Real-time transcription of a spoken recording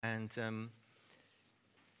And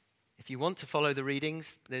if you want to follow the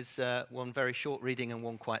readings, there's one very short reading and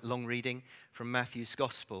one quite long reading from Matthew's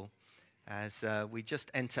Gospel. As we just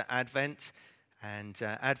enter Advent, and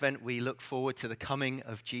Advent we look forward to the coming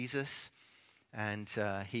of Jesus, and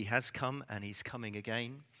he has come and he's coming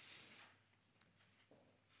again.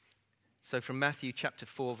 So from Matthew chapter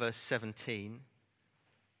 4, verse 17,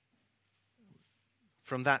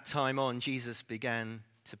 from that time on, Jesus began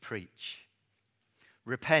to preach.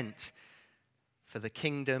 Repent, for the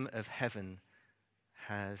kingdom of heaven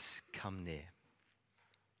has come near.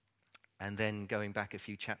 And then going back a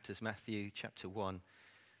few chapters, Matthew chapter 1,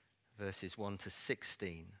 verses 1 to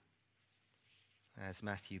 16, as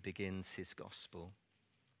Matthew begins his gospel.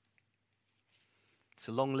 It's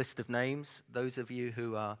a long list of names. Those of you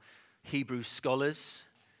who are Hebrew scholars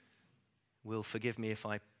will forgive me if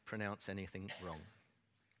I pronounce anything wrong.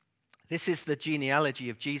 This is the genealogy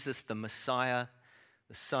of Jesus, the Messiah,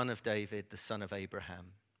 the son of David, the son of Abraham.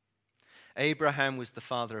 Abraham was the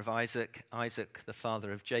father of Isaac, Isaac the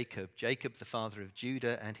father of Jacob, Jacob the father of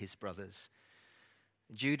Judah and his brothers,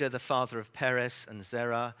 Judah the father of Perez and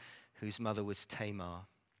Zerah, whose mother was Tamar,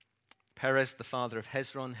 Perez the father of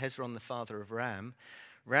Hezron, Hezron the father of Ram,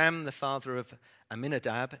 Ram the father of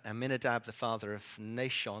Amminadab, Amminadab the father of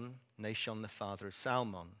Nahshon, Nahshon the father of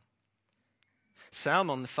Salmon,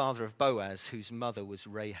 Salmon the father of Boaz, whose mother was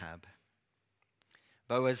Rahab,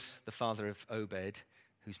 Boaz the father of Obed,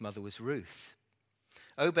 whose mother was Ruth,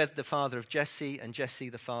 Obed the father of Jesse, and Jesse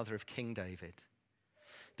the father of King David.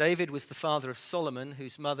 David was the father of Solomon,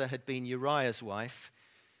 whose mother had been Uriah's wife,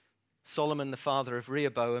 Solomon the father of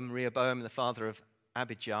Rehoboam, Rehoboam the father of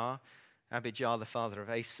Abijah, Abijah the father of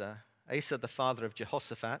Asa, Asa the father of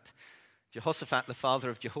Jehoshaphat, Jehoshaphat the father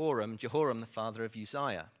of Jehoram, Jehoram the father of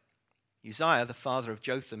Uzziah, Uzziah the father of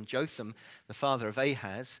Jotham, Jotham the father of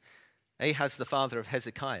Ahaz, Ahaz the father of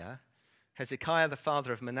Hezekiah, Hezekiah the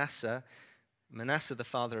father of Manasseh, Manasseh the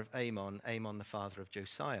father of Amon, Amon the father of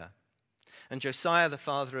Josiah, and Josiah the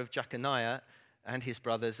father of Jeconiah and his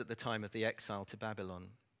brothers at the time of the exile to Babylon.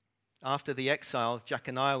 After the exile,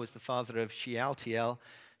 Jeconiah was the father of Shealtiel,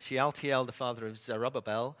 Shealtiel the father of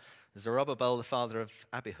Zerubbabel, Zerubbabel the father of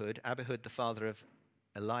Abihud, Abihud the father of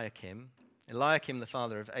Eliakim, Eliakim the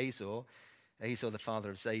father of Azor, Azor the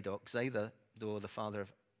father of Zadok, Zadok the father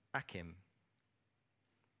of Achim,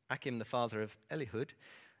 Achim the father of Elihud,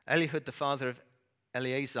 Elihud the father of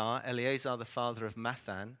Eleazar, Eleazar the father of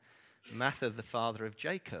Mathan, Mathan the father of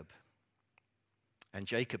Jacob, and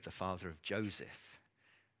Jacob the father of Joseph,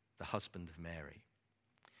 the husband of Mary.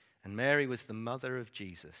 And Mary was the mother of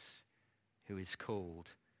Jesus, who is called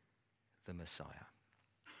the Messiah.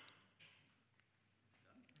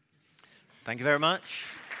 Thank you very much.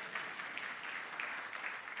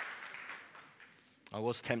 I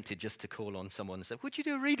was tempted just to call on someone and say, would you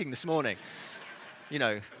do a reading this morning? You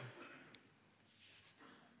know.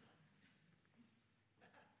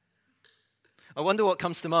 I wonder what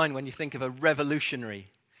comes to mind when you think of a revolutionary.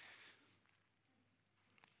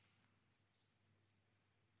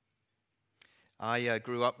 I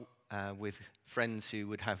grew up with friends who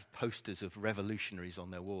would have posters of revolutionaries on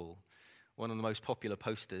their wall. One of the most popular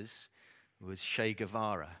posters was Che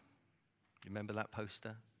Guevara. You remember that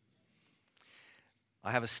poster?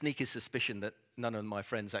 I have a sneaky suspicion that none of my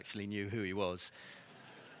friends actually knew who he was,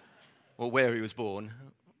 or where he was born,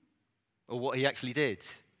 or what he actually did.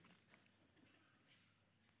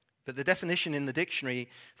 But the definition in the dictionary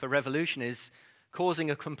for revolution is causing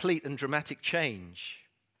a complete and dramatic change.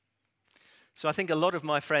 So I think a lot of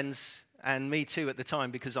my friends, and me too at the time,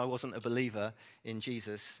 because I wasn't a believer in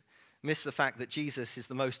Jesus, miss the fact that Jesus is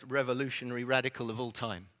the most revolutionary radical of all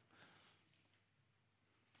time.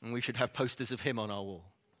 And we should have posters of him on our wall.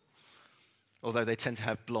 Although they tend to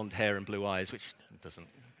have blonde hair and blue eyes, which doesn't.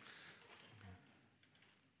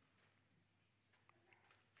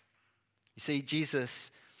 You see, Jesus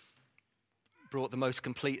brought the most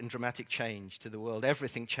complete and dramatic change to the world.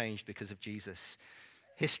 Everything changed because of Jesus.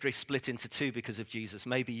 History split into two because of Jesus.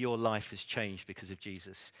 Maybe your life has changed because of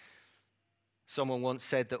Jesus. Someone once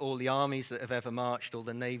said that all the armies that have ever marched, all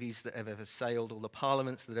the navies that have ever sailed, all the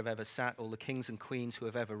parliaments that have ever sat, all the kings and queens who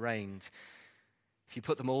have ever reigned, if you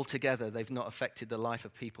put them all together, they've not affected the life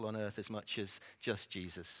of people on earth as much as just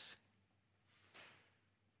Jesus.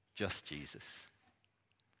 Just Jesus.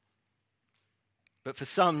 But for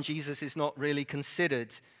some, Jesus is not really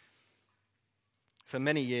considered. For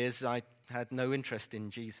many years, I had no interest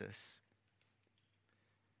in Jesus.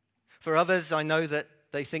 For others, I know that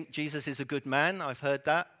they think Jesus is a good man. I've heard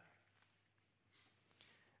that.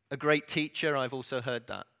 A great teacher. I've also heard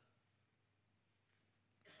that.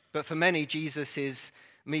 But for many, Jesus is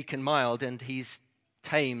meek and mild, and he's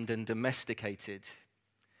tamed and domesticated.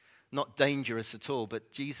 Not dangerous at all,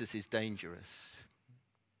 but Jesus is dangerous.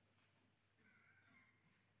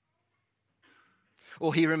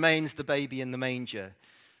 Or he remains the baby in the manger,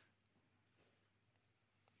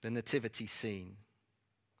 the nativity scene.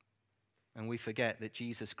 And we forget that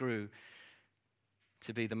Jesus grew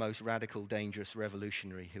to be the most radical, dangerous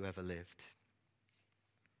revolutionary who ever lived.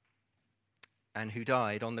 And who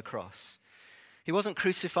died on the cross. He wasn't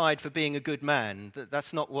crucified for being a good man.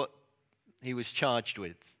 That's not what he was charged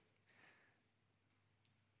with.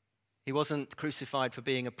 He wasn't crucified for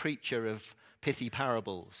being a preacher of pithy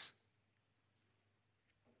parables.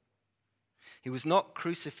 He was not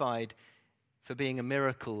crucified for being a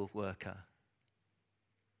miracle worker.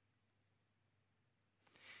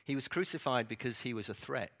 He was crucified because he was a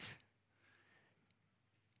threat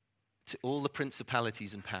to all the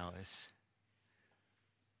principalities and powers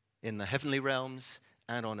in the heavenly realms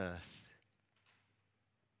and on earth.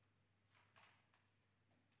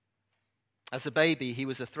 As a baby, he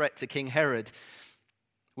was a threat to King Herod.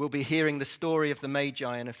 We'll be hearing the story of the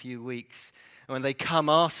Magi in a few weeks. And when they come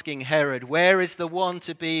asking Herod, where is the one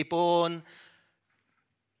to be born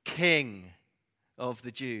king of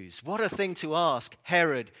the Jews? What a thing to ask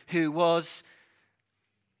Herod, who was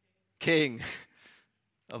king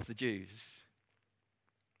of the Jews.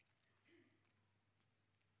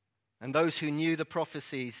 And those who knew the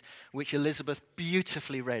prophecies which Elizabeth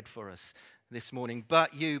beautifully read for us this morning.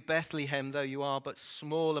 But you, Bethlehem, though you are but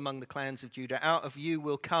small among the clans of Judah, out of you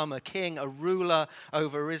will come a king, a ruler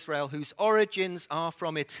over Israel, whose origins are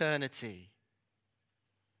from eternity.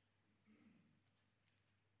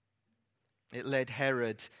 It led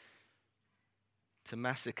Herod to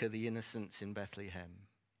massacre the innocents in Bethlehem.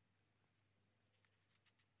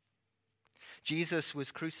 Jesus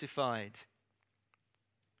was crucified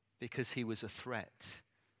because he was a threat.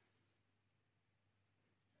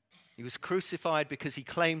 He was crucified because he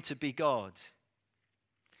claimed to be God.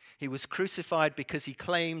 He was crucified because he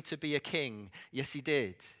claimed to be a king. Yes, he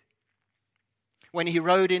did. When he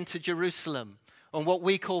rode into Jerusalem on what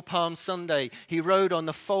we call Palm Sunday, he rode on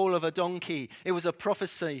the foal of a donkey. It was a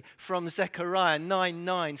prophecy from Zechariah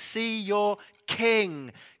 9:9. See, your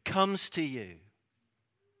king comes to you.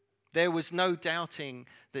 There was no doubting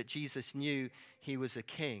that Jesus knew he was a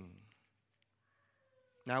king.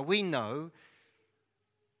 Now we know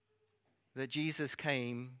that Jesus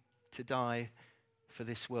came to die for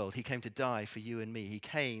this world. He came to die for you and me. He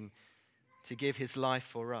came to give his life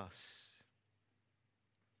for us.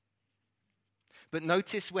 But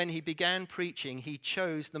notice when he began preaching, he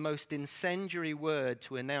chose the most incendiary word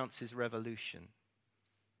to announce his revolution.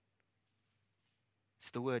 It's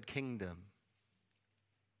the word kingdom.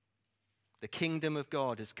 The kingdom of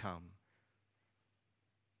God has come.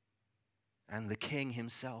 And the king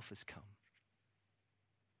himself has come.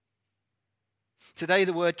 Today,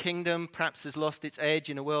 the word kingdom perhaps has lost its edge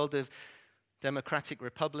in a world of democratic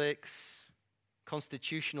republics,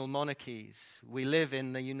 constitutional monarchies. We live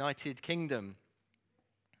in the United Kingdom.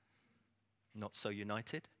 Not so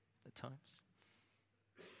united at times.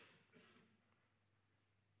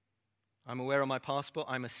 I'm aware on my passport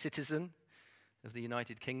I'm a citizen of the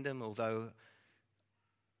United Kingdom, although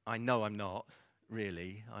I know I'm not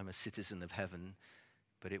really. I'm a citizen of heaven,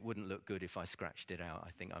 but it wouldn't look good if I scratched it out.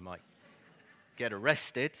 I think I might get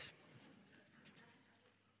arrested.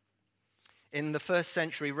 In the first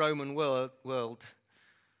century Roman world,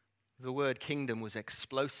 the word kingdom was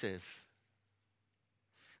explosive.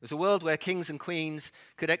 It was a world where kings and queens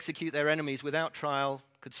could execute their enemies without trial,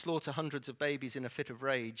 could slaughter hundreds of babies in a fit of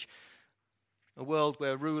rage. A world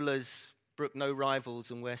where rulers brooked no rivals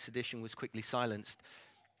and where sedition was quickly silenced.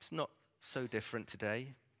 It's not so different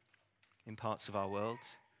today in parts of our world.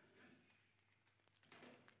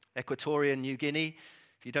 Equatorial New Guinea,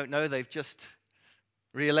 if you don't know, they've just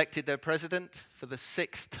re-elected their president for the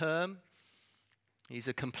 6th term. He's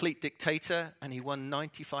a complete dictator, and he won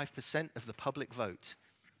 95% of the public vote.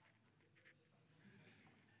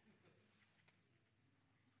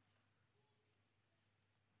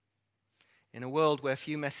 In a world where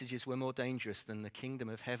few messages were more dangerous than the kingdom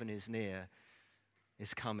of heaven is near,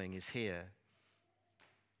 is coming, is here.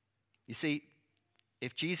 You see,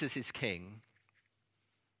 if Jesus is king,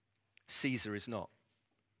 Caesar is not.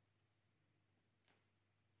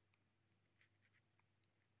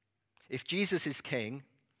 If Jesus is king,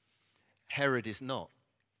 Herod is not.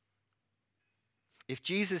 If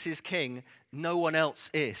Jesus is king, no one else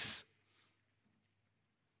is.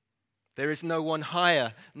 There is no one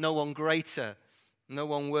higher, no one greater, no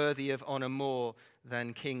one worthy of honor more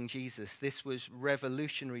than King Jesus. This was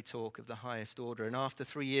revolutionary talk of the highest order. And after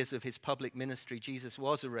 3 years of his public ministry, Jesus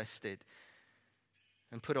was arrested.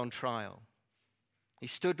 and put on trial. He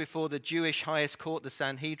stood before the Jewish highest court, the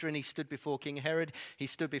Sanhedrin. He stood before King Herod. He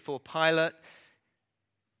stood before Pilate,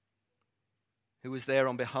 who was there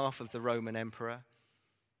on behalf of the Roman emperor.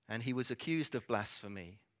 And he was accused of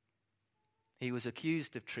blasphemy. He was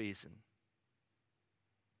accused of treason.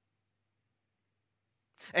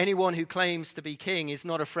 Anyone who claims to be king is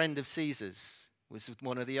not a friend of Caesar's, was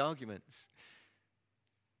one of the arguments.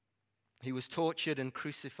 He was tortured and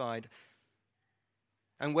crucified.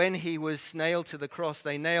 And when he was nailed to the cross,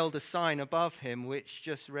 they nailed a sign above him which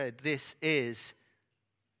just read, "This is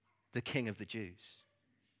the King of the Jews."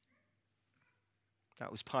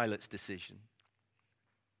 That was Pilate's decision.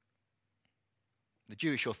 The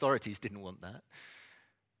Jewish authorities didn't want that.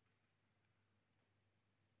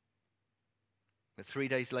 But 3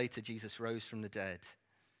 days later, Jesus rose from the dead,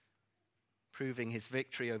 proving his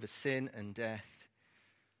victory over sin and death.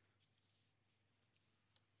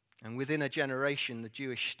 And within a generation, the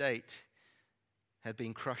Jewish state had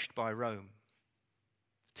been crushed by Rome,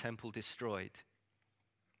 the temple destroyed.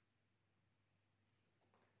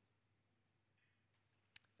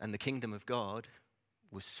 And the kingdom of God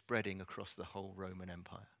was spreading across the whole Roman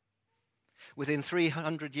Empire. Within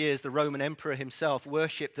 300 years, the Roman emperor himself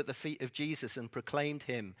worshipped at the feet of Jesus and proclaimed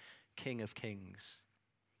him King of Kings.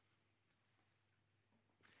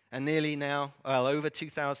 And nearly now, over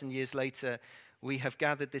 2,000 years later, we have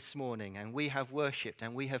gathered this morning and we have worshipped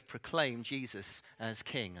and we have proclaimed Jesus as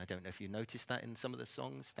King. I don't know if you noticed that in some of the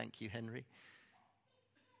songs. Thank you, Henry.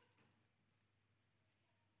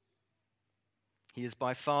 He is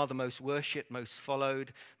by far the most worshipped, most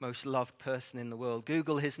followed, most loved person in the world.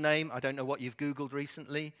 Google his name. I don't know what you've Googled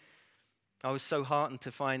recently. I was so heartened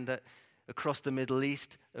to find that across the Middle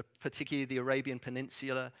East, particularly the Arabian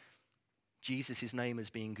Peninsula, Jesus' name is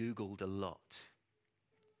being Googled a lot.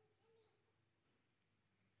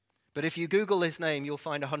 But if you Google his name, you'll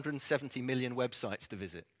find 170 million websites to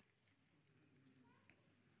visit.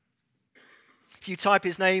 If you type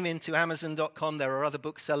his name into Amazon.com, there are other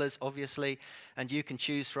booksellers, obviously, and you can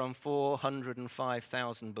choose from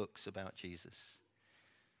 405,000 books about Jesus.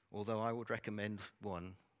 Although I would recommend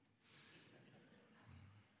one.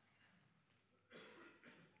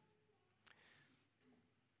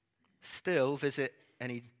 Still, visit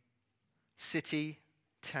any city,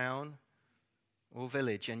 town, or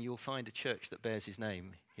village, and you'll find a church that bears his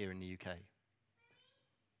name here in the UK.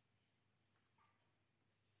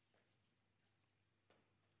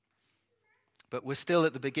 But we're still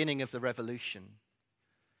at the beginning of the revolution.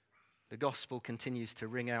 The gospel continues to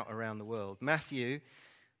ring out around the world. Matthew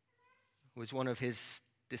was one of his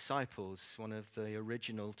disciples, one of the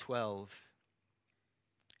original 12.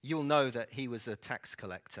 You'll know that he was a tax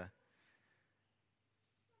collector.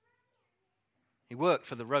 He worked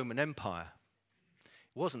for the Roman Empire.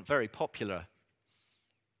 He wasn't very popular.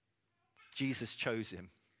 Jesus chose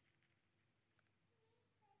him.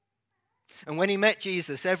 And when he met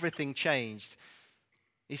Jesus, everything changed.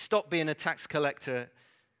 He stopped being a tax collector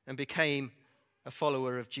and became a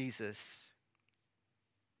follower of Jesus.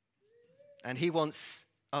 And he wants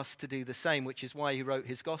us to do the same, which is why he wrote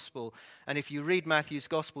his gospel. And if you read Matthew's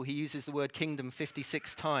gospel, he uses the word kingdom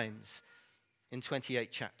 56 times in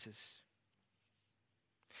 28 chapters.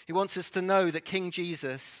 He wants us to know that King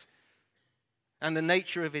Jesus and the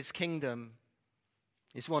nature of his kingdom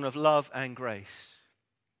is one of love and grace,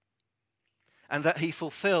 and that he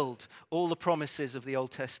fulfilled all the promises of the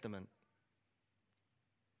Old Testament.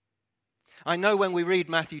 I know when we read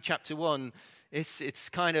Matthew chapter 1, it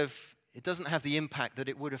doesn't have the impact that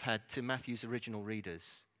it would have had to Matthew's original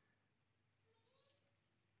readers.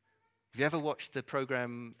 Have you ever watched the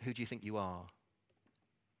program, Who Do You Think You Are?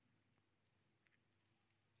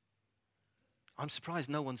 I'm surprised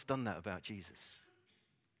no one's done that about Jesus.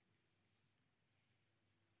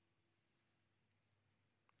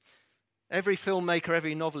 Every filmmaker,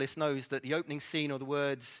 every novelist knows that the opening scene or the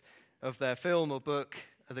words of their film or book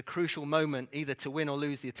are the crucial moment either to win or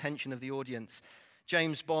lose the attention of the audience.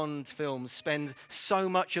 James Bond films spend so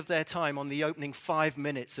much of their time on the opening 5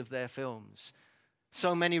 minutes of their films.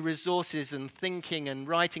 So many resources and thinking and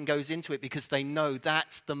writing goes into it because they know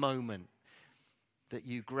that's the moment that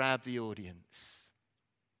you grab the audience.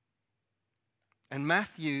 And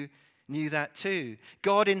Matthew knew that too.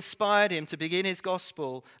 God inspired him to begin his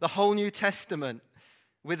gospel, the whole New Testament,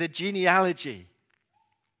 with a genealogy.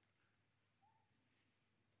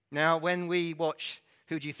 Now, when we watch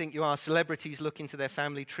Who Do You Think You Are, celebrities look into their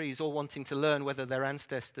family trees, all wanting to learn whether their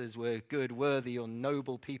ancestors were good, worthy, or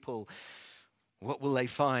noble people. What will they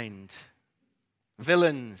find?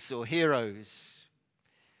 Villains or heroes?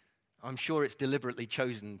 I'm sure it's deliberately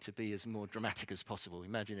chosen to be as more dramatic as possible.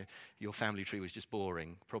 Imagine if your family tree was just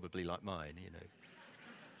boring, probably like mine, you know.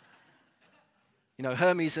 You know,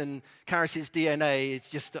 Hermes and Caris's DNA is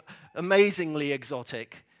just amazingly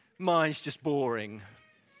exotic. Mine's just boring.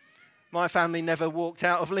 My family never walked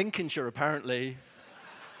out of Lincolnshire, apparently.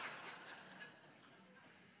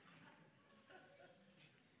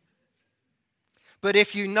 But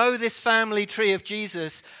if you know this family tree of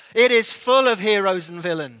Jesus, it is full of heroes and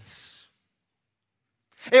villains.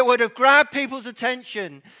 It would have grabbed people's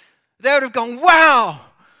attention. They would have gone, wow,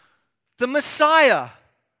 the Messiah,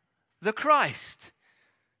 the Christ.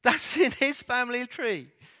 That's in his family tree.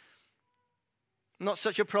 Not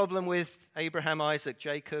such a problem with Abraham, Isaac,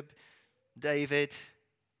 Jacob, David.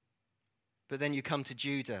 But then you come to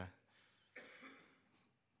Judah.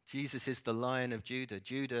 Jesus is the Lion of Judah.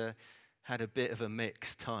 Judah had a bit of a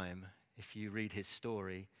mixed time, if you read his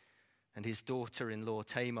story. And his daughter-in-law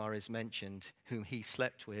Tamar is mentioned, whom he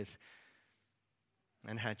slept with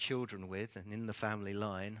and had children with, and in the family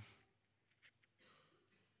line.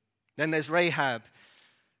 Then there's Rahab,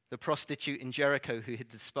 the prostitute in Jericho who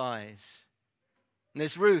hid the spies. And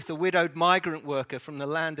there's Ruth, a widowed migrant worker from the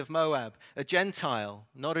land of Moab, a Gentile,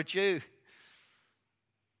 not a Jew.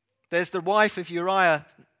 There's the wife of Uriah.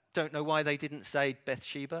 Don't know why they didn't say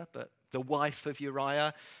Bathsheba, but the wife of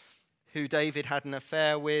Uriah, who David had an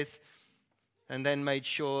affair with, and then made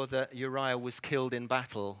sure that Uriah was killed in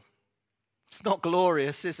battle. It's not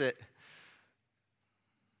glorious, is it?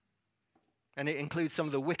 And it includes some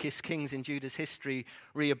of the wickedest kings in Judah's history: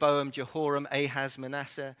 Rehoboam, Jehoram, Ahaz,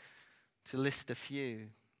 Manasseh, to list a few.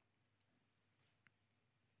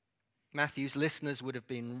 Matthew's listeners would have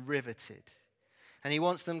been riveted. And he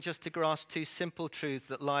wants them just to grasp two simple truths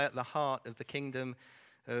that lie at the heart of the kingdom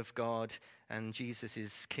of God and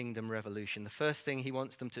Jesus' kingdom revolution. The first thing he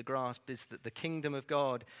wants them to grasp is that the kingdom of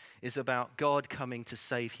God is about God coming to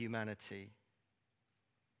save humanity.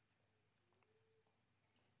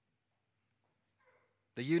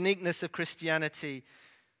 The uniqueness of Christianity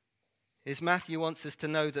is Matthew wants us to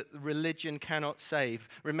know that religion cannot save.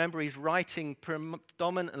 Remember, he's writing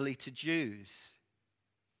predominantly to Jews.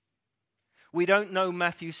 We don't know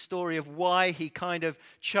Matthew's story of why he kind of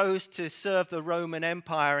chose to serve the Roman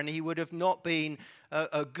Empire, and he would have not been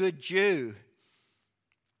a good Jew.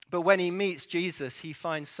 But when he meets Jesus, he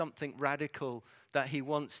finds something radical, that he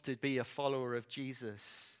wants to be a follower of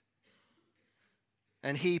Jesus.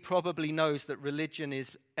 And he probably knows that religion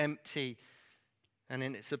is empty, and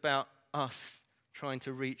it's about us trying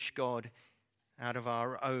to reach God out of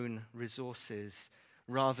our own resources,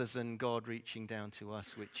 rather than God reaching down to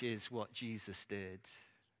us, which is what Jesus did.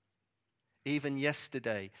 Even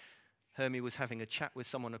yesterday, Hermie was having a chat with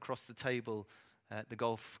someone across the table at the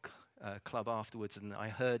golf club afterwards, and I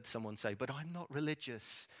heard someone say, "But I'm not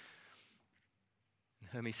religious." And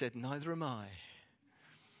Hermie said, "Neither am I."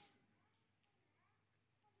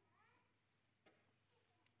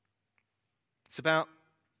 It's about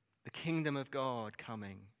the kingdom of God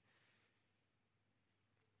coming.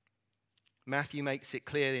 Matthew makes it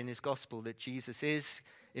clear in his gospel that Jesus is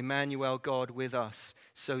Emmanuel, God with us,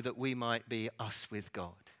 so that we might be us with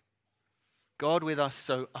God. God with us,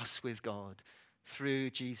 so us with God, through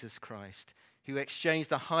Jesus Christ, who exchanged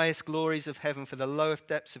the highest glories of heaven for the lowest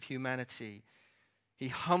depths of humanity. He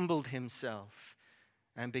humbled himself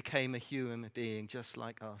and became a human being just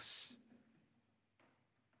like us.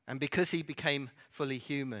 And because he became fully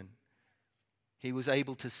human, he was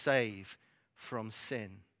able to save from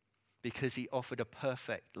sin, because he offered a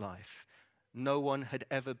perfect life. No one had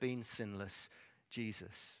ever been sinless.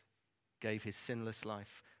 Jesus gave his sinless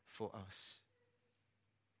life for us.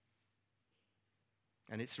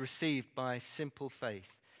 And it's received by simple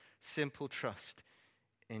faith, simple trust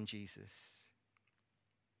in Jesus.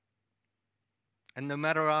 And no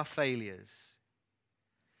matter our failures,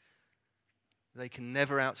 they can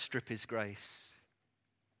never outstrip his grace.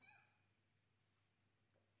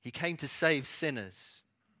 He came to save sinners,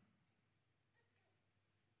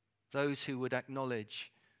 those who would acknowledge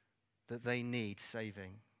that they need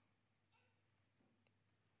saving.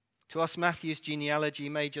 To us, Matthew's genealogy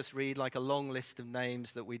may just read like a long list of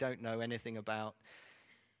names that we don't know anything about.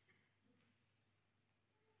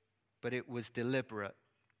 But it was deliberate,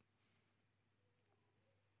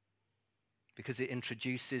 because it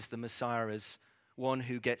introduces the Messiah as one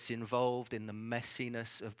who gets involved in the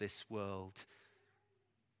messiness of this world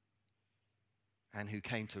and who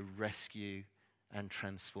came to rescue and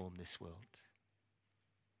transform this world.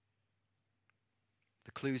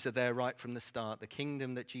 The clues are there right from the start. The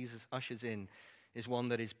kingdom that Jesus ushers in is one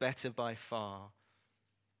that is better by far.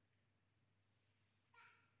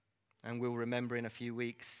 And we'll remember in a few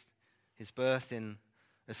weeks his birth in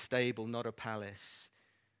a stable, not a palace.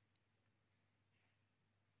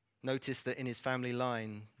 Notice that in his family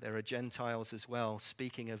line, there are Gentiles as well,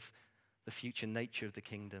 speaking of the future nature of the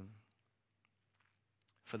kingdom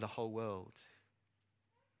for the whole world.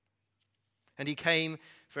 And he came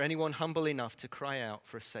for anyone humble enough to cry out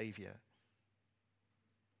for a Savior.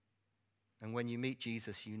 And when you meet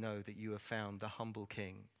Jesus, you know that you have found the humble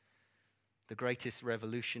King, the greatest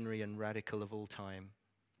revolutionary and radical of all time.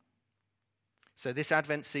 So this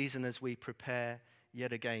Advent season, as we prepare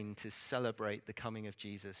yet again to celebrate the coming of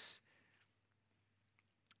Jesus,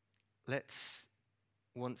 let's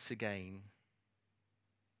once again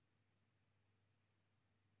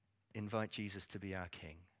invite Jesus to be our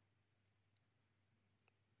King.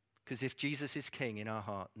 Because if Jesus is King in our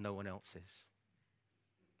heart, no one else is.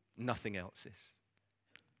 Nothing else is.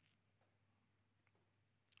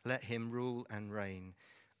 Let him rule and reign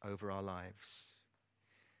over our lives.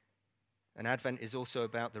 And Advent is also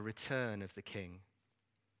about the return of the King.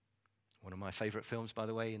 One of my favorite films, by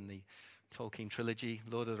the way, in the Tolkien trilogy,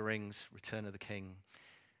 Lord of the Rings, Return of the King.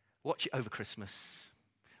 Watch it over Christmas.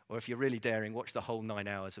 Or if you're really daring, watch the whole 9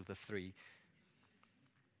 hours of the 3.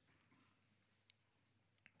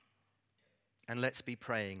 And let's be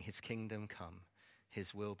praying, his kingdom come,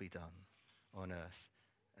 his will be done on earth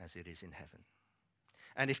as it is in heaven.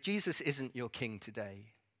 And if Jesus isn't your King today,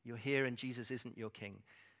 you're here and Jesus isn't your King,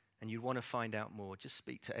 and you want to find out more, just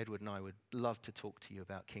speak to Edward and I would love to talk to you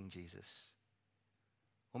about King Jesus.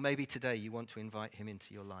 Or maybe today you want to invite him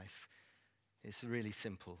into your life. It's really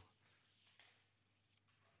simple.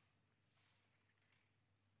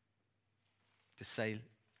 Just say,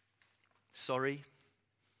 sorry.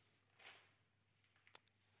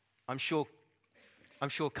 I'm sure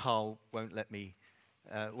Carl won't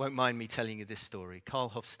mind me telling you this story.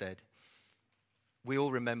 Carl Hofstede. We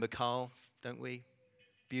all remember Carl, don't we?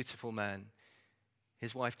 Beautiful man.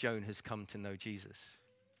 His wife Joan has come to know Jesus.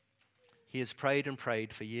 He has prayed and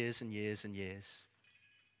prayed for years and years and years.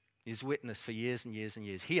 He has witnessed for years and years and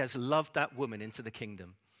years. He has loved that woman into the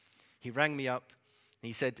kingdom. He rang me up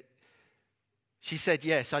and she said,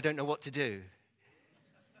 yes, I don't know what to do.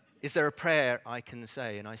 Is there a prayer I can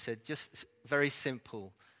say? And I said, just very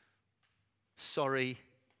simple. Sorry,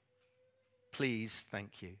 please,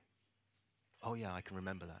 thank you. Oh yeah, I can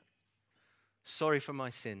remember that. Sorry for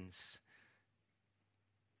my sins.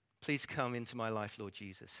 Please come into my life, Lord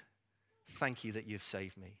Jesus. Thank you that you've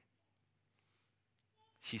saved me.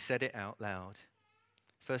 She said it out loud.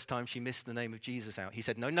 First time she missed the name of Jesus out. He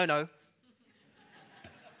said, no. You've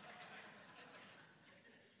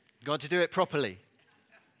got to do it properly.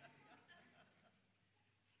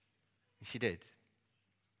 And she did.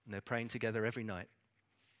 And they're praying together every night.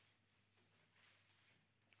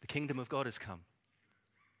 The kingdom of God has come.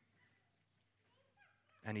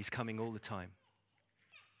 And he's coming all the time.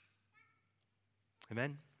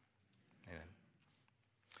 Amen? Amen.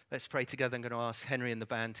 Let's pray together. I'm going to ask Henry and the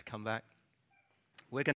band to come back. We're going